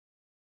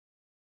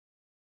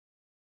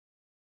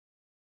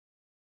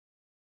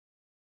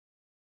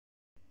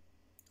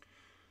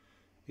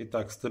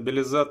Итак,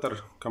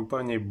 стабилизатор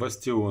компании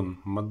Бастион,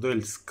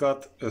 модель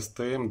SKAT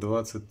STM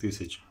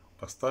 20000.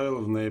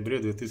 Поставил в ноябре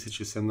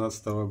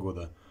 2017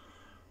 года.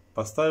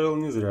 Поставил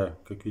не зря,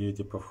 как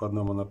видите, по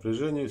входному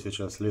напряжению.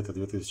 Сейчас лето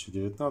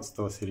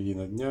 2019,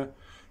 середина дня,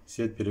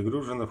 сеть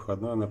перегружена,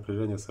 входное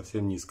напряжение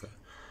совсем низкое.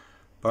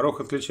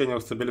 Порог отключения у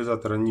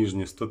стабилизатора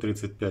нижний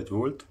 135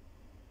 вольт,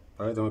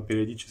 поэтому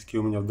периодически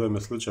у меня в доме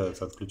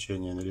случаются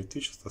отключения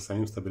электричества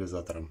самим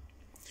стабилизатором.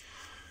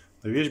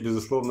 Вещь,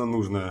 безусловно,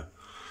 нужная.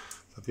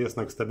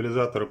 Соответственно, к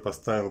стабилизатору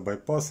поставил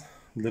байпас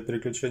для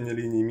переключения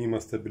линии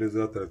мимо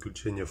стабилизатора,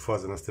 отключения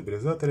фазы на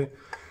стабилизаторе,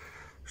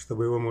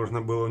 чтобы его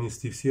можно было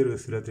унести в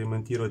сервис или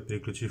отремонтировать,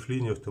 переключив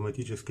линию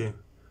автоматически,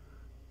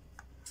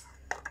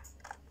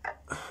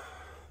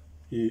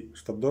 и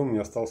чтобы дом не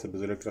остался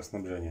без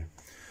электроснабжения.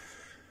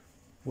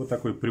 Вот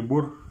такой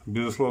прибор,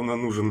 безусловно,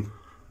 нужен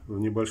в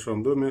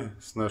небольшом доме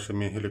с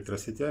нашими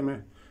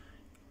электросетями.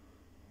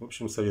 В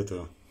общем,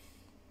 советую.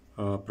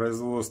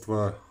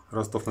 Производство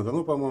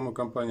Ростов-на-Дону, по-моему,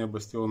 компания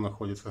Бастион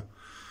находится.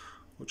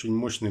 Очень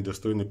мощный,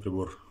 достойный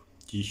прибор.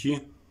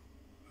 Тихий,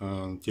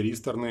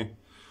 тиристорный,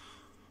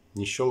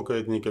 не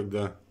щелкает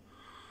никогда.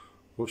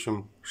 В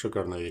общем,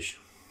 шикарная вещь.